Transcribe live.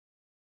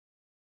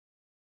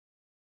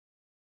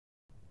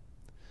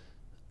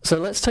So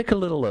let's take a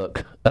little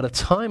look at a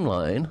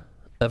timeline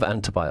of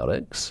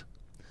antibiotics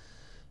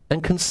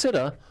and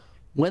consider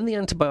when the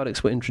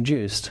antibiotics were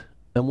introduced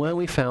and where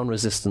we found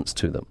resistance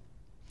to them.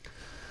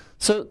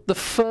 So the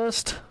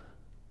first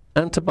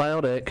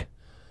antibiotic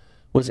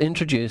was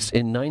introduced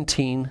in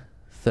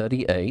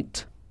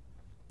 1938,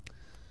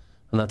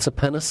 and that's a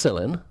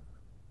penicillin,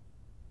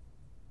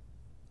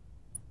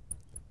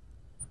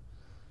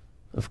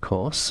 of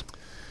course.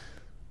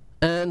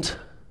 And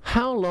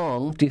how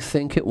long do you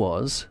think it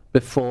was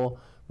before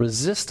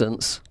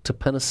resistance to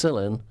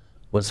penicillin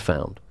was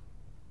found?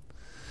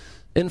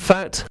 In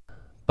fact,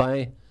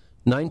 by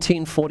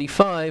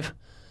 1945,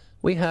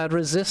 we had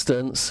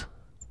resistance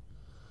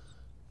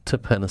to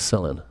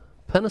penicillin.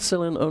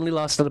 Penicillin only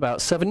lasted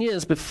about 7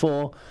 years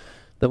before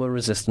there were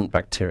resistant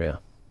bacteria.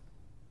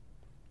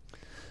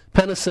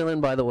 Penicillin,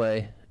 by the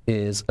way,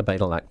 is a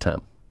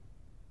beta-lactam.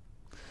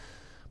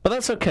 But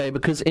that's okay,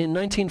 because in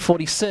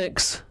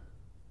 1946,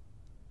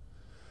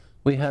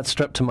 we had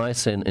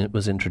streptomycin, and it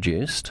was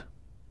introduced.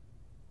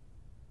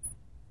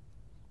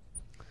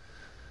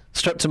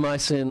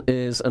 Streptomycin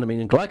is an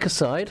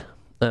aminoglycoside,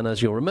 and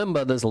as you'll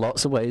remember, there's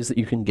lots of ways that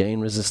you can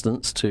gain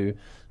resistance to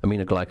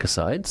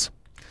aminoglycosides.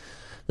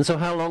 And so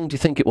how long do you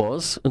think it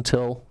was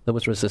until there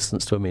was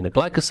resistance to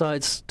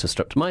aminoglycosides, to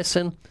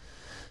streptomycin?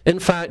 In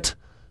fact,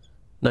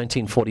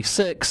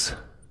 1946,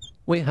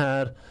 we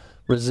had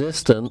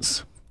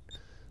resistance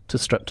to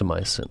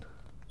streptomycin.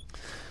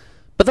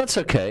 But that's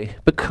okay,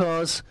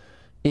 because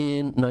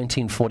in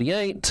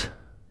 1948,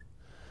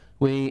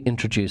 we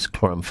introduced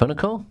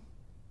chloramphenicol.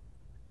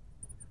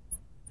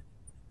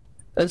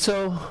 And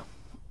so,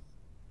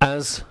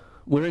 as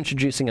we're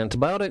introducing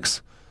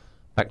antibiotics,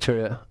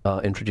 bacteria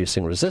are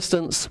introducing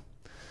resistance.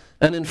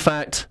 And in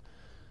fact,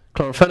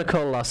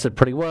 chloramphenicol lasted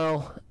pretty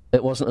well.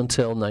 It wasn't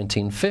until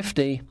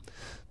 1950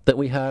 that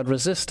we had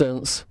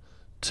resistance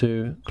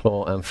to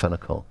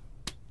chloramphenicol.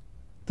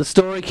 The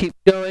story keeps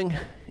going.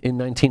 In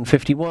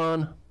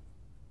 1951,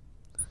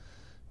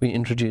 we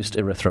introduced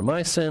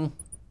erythromycin.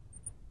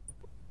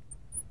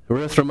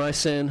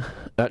 Erythromycin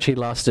actually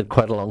lasted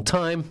quite a long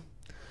time.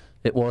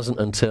 It wasn't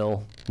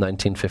until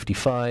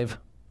 1955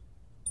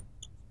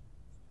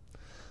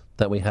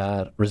 that we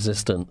had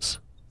resistance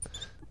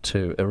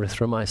to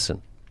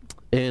erythromycin.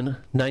 In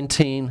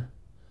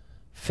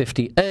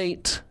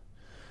 1958,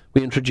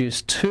 we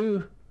introduced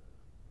two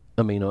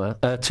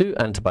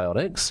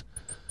antibiotics,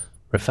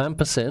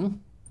 rifampicin,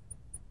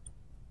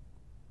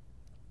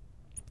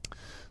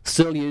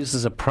 still used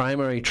as a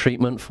primary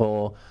treatment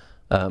for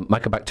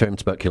Mycobacterium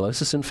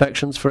tuberculosis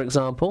infections, for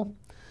example,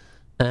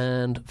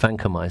 and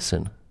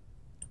vancomycin.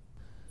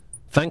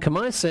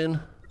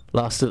 Vancomycin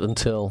lasted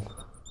until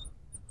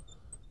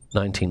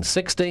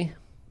 1960,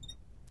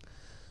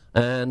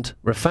 and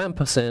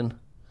rifampicin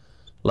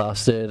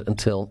lasted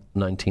until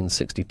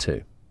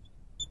 1962.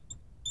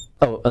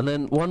 Oh, and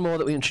then one more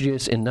that we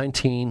introduced in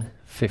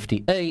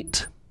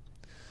 1958,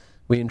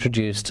 we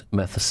introduced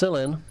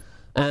methicillin,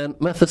 and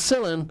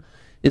methicillin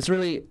is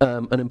really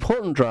an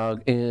important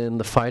drug in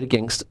the fight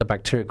against a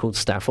bacteria called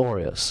Staph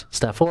aureus.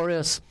 Staph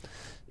aureus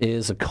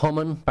is a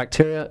common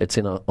bacteria. It's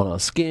on our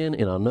skin,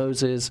 in our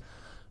noses.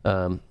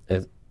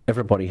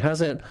 Everybody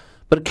has it.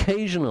 But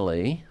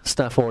occasionally,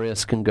 Staph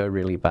aureus can go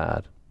really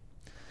bad.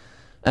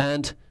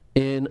 And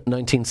in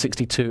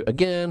 1962,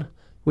 again,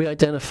 we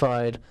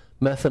identified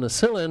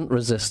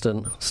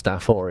methicillin-resistant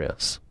Staph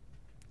aureus,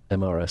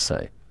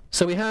 MRSA.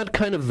 So we had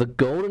kind of the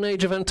golden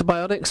age of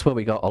antibiotics, where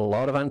we got a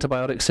lot of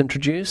antibiotics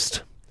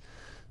introduced.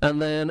 And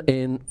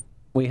then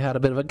we had a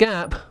bit of a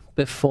gap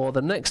before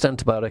the next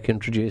antibiotic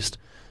introduced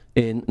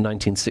in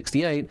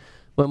 1968,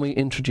 when we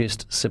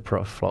introduced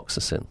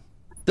ciprofloxacin.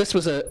 This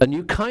was a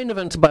new kind of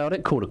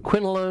antibiotic called a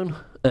quinolone,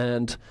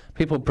 and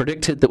people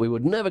predicted that we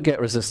would never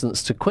get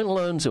resistance to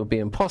quinolones. It would be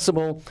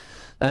impossible.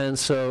 And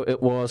so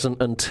it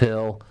wasn't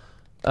until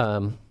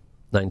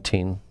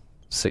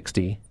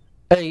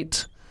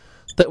 1968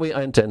 that we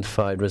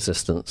identified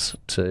resistance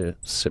to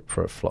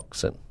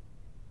ciprofloxacin.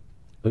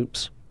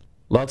 Oops.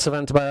 Lots of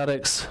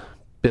antibiotics,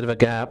 bit of a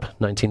gap,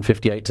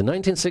 1958 to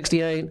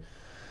 1968.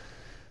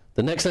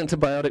 The next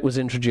antibiotic was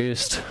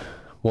introduced,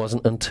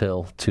 wasn't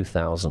until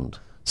 2000.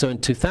 So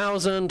in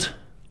 2000,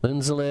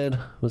 linezolid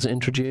was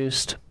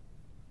introduced.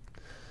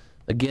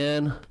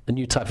 Again, a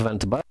new type of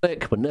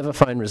antibiotic, would never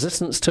find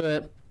resistance to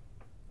it.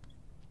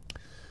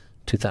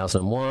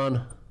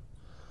 2001,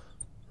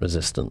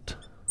 resistant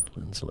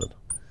linezolid.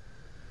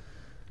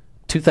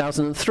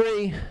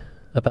 2003,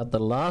 about the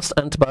last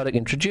antibiotic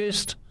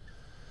introduced,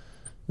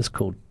 is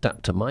called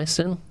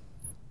daptomycin.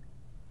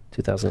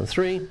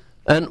 2003.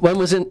 And when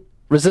was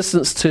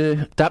resistance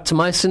to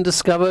daptomycin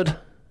discovered? It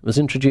was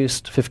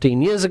introduced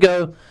 15 years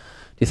ago. Do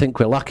you think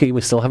we're lucky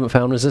we still haven't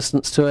found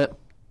resistance to it?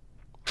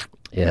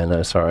 Yeah,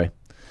 no, sorry.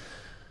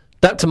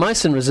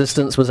 Daptomycin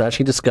resistance was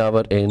actually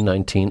discovered in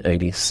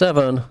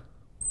 1987,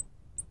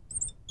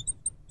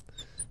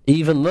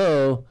 even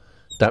though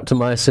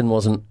daptomycin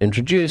wasn't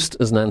introduced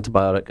as an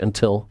antibiotic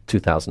until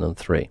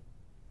 2003.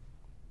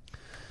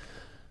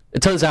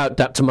 It turns out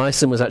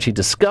daptomycin was actually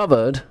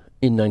discovered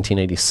in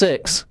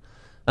 1986,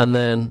 and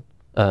then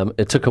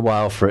it took a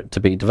while for it to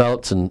be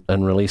developed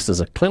and released as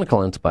a clinical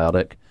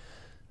antibiotic,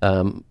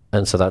 and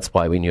so that's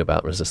why we knew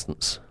about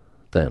resistance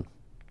then.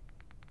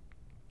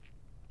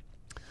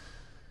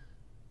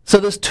 So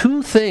there's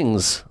two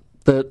things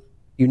that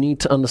you need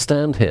to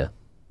understand here.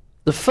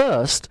 The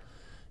first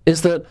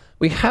is that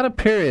we had a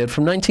period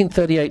from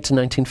 1938 to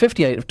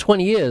 1958 of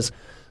 20 years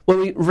where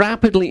we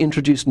rapidly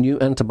introduced new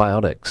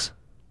antibiotics.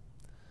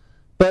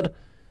 But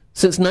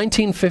since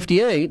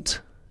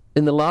 1958,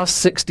 in the last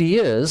 60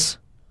 years,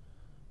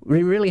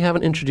 we really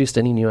haven't introduced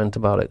any new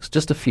antibiotics,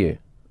 just a few,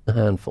 a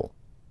handful.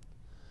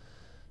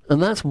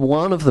 And that's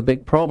one of the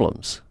big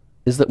problems,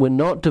 is that we're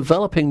not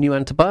developing new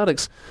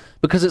antibiotics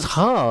because it's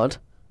hard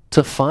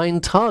to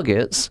find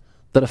targets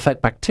that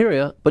affect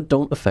bacteria but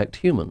don't affect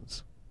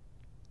humans.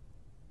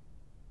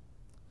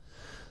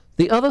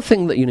 The other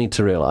thing that you need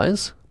to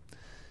realize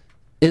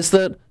is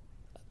that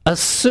as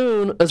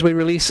soon as we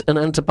release an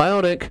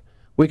antibiotic,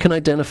 we can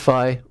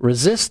identify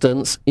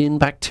resistance in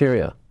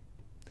bacteria.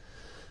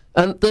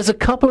 And there's a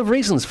couple of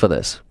reasons for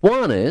this.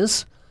 One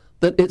is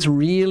that it's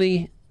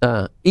really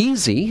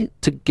easy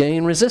to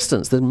gain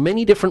resistance. There's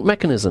many different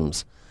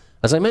mechanisms.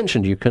 As I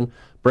mentioned, you can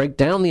break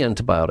down the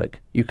antibiotic.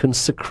 You can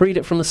secrete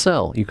it from the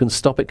cell. You can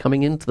stop it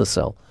coming into the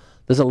cell.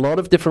 There's a lot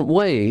of different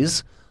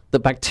ways that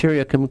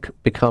bacteria can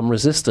become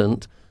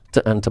resistant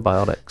to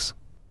antibiotics.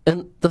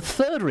 And the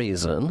third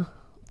reason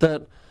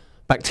that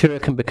bacteria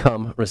can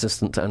become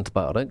resistant to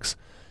antibiotics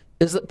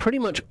is that pretty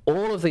much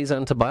all of these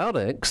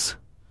antibiotics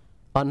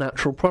are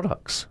natural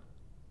products.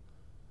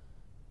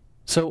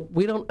 So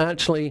we don't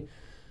actually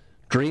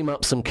dream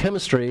up some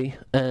chemistry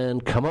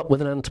and come up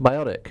with an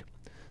antibiotic.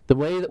 The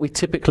way that we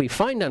typically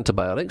find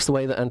antibiotics, the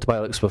way that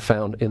antibiotics were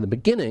found in the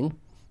beginning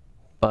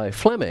by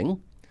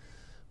Fleming,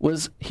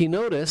 was he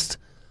noticed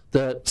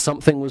that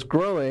something was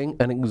growing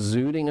and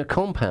exuding a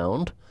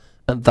compound,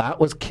 and that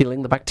was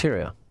killing the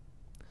bacteria.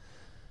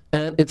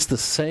 And it's the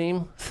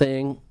same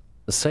thing,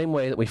 the same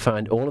way that we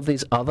find all of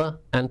these other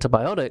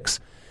antibiotics,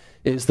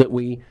 is that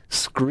we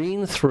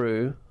screen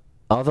through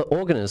other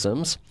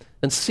organisms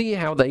and see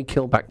how they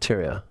kill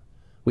bacteria.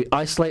 We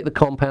isolate the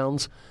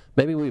compounds,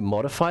 maybe we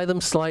modify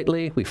them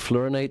slightly, we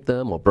fluorinate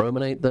them or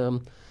brominate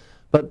them,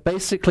 but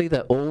basically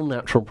they're all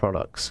natural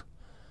products.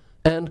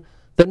 And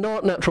they're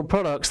not natural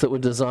products that were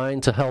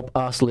designed to help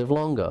us live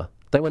longer.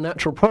 They were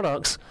natural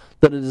products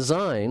that are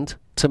designed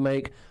to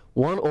make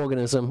one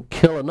organism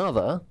kill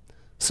another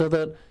so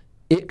that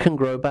it can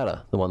grow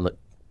better. The one that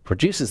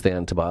produces the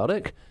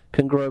antibiotic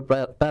can grow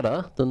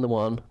better than the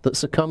one that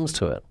succumbs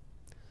to it.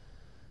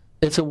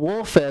 It's a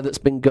warfare that's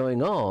been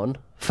going on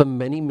for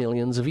many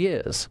millions of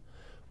years.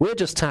 We're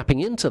just tapping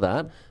into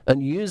that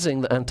and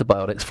using the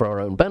antibiotics for our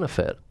own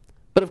benefit.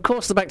 But of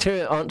course the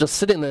bacteria aren't just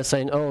sitting there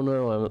saying, oh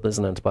no, there's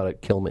an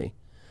antibiotic, kill me.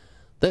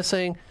 They're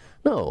saying,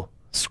 no,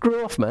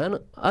 screw off, man,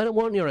 I don't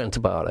want your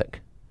antibiotic.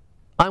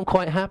 I'm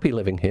quite happy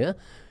living here.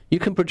 You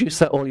can produce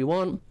that all you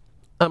want.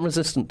 I'm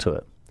resistant to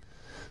it.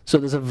 So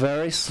there's a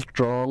very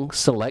strong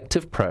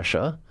selective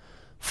pressure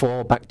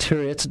for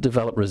bacteria to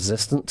develop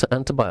resistance to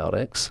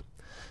antibiotics,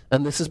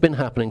 and this has been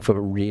happening for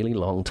a really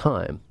long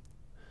time.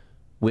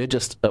 We're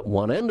just at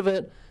one end of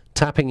it,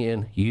 tapping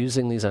in,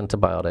 using these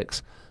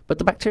antibiotics, but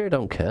the bacteria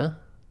don't care.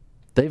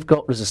 They've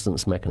got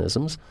resistance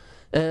mechanisms,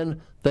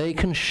 and they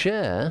can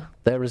share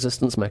their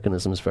resistance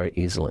mechanisms very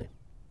easily.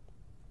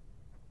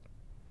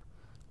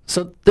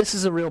 So this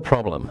is a real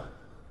problem.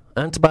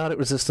 Antibiotic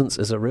resistance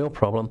is a real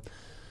problem,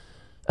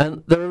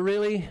 and there are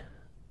really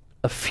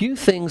a few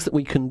things that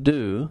we can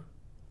do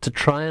to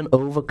try and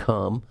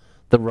overcome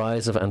the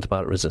rise of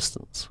antibiotic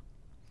resistance.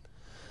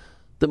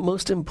 The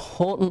most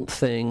important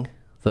thing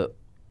that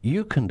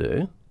you can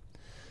do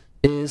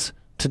is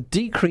to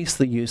decrease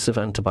the use of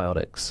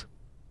antibiotics.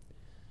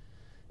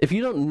 If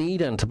you don't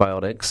need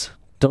antibiotics,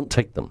 don't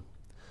take them.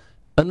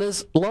 And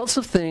there's lots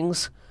of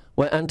things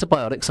where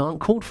antibiotics aren't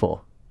called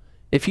for.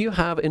 If you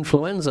have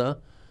influenza,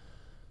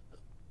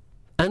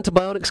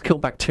 antibiotics kill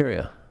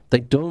bacteria. They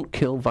don't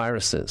kill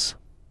viruses.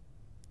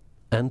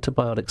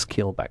 Antibiotics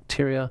kill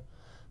bacteria.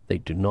 They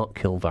do not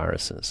kill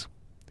viruses.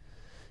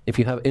 If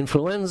you have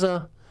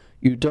influenza,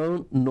 you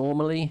don't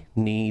normally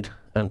need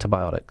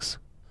antibiotics.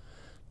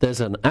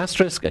 There's an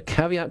asterisk, a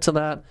caveat to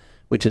that,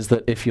 which is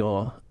that if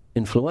your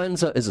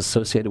influenza is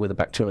associated with a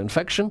bacterial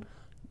infection,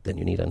 then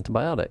you need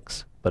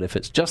antibiotics. But if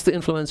it's just the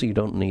influenza, you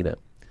don't need it.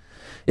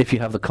 If you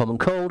have the common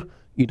cold,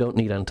 you don't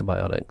need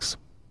antibiotics.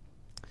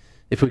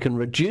 If we can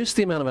reduce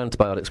the amount of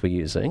antibiotics we're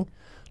using,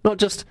 not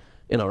just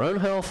in our own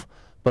health,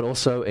 but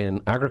also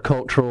in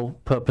agricultural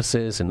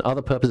purposes, in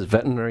other purposes,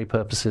 veterinary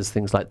purposes,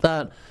 things like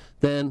that,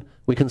 then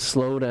we can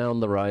slow down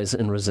the rise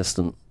in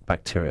resistant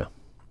bacteria.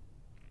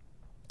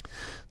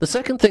 The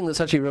second thing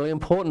that's actually really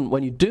important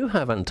when you do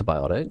have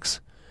antibiotics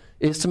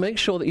is to make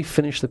sure that you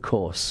finish the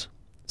course.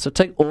 So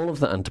take all of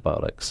the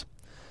antibiotics.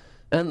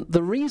 And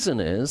the reason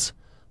is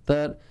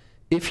that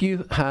if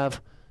you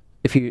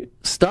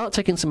start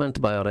taking some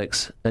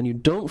antibiotics and you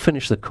don't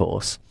finish the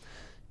course,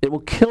 it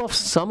will kill off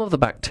some of the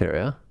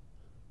bacteria,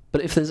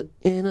 but if there's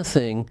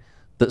anything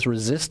that's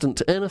resistant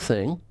to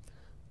anything,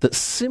 that's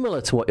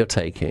similar to what you're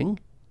taking,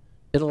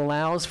 it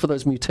allows for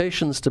those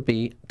mutations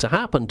to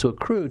happen, to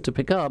accrue, to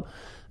pick up,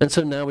 and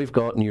so now we've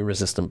got new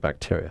resistant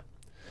bacteria.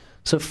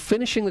 So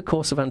finishing the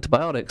course of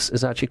antibiotics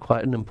is actually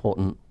quite an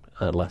important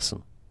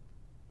lesson.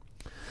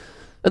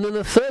 And then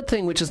the third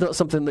thing, which is not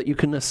something that you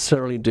can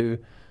necessarily do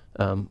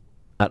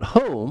at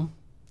home,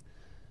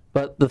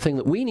 but the thing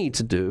that we need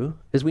to do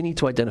is we need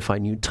to identify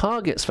new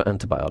targets for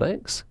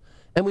antibiotics,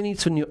 and we need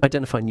to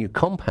identify new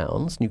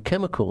compounds, new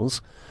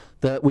chemicals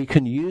that we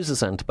can use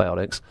as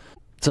antibiotics,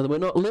 so that we're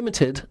not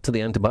limited to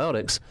the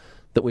antibiotics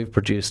that we've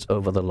produced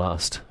over the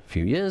last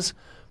few years.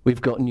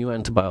 We've got new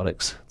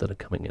antibiotics that are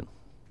coming in.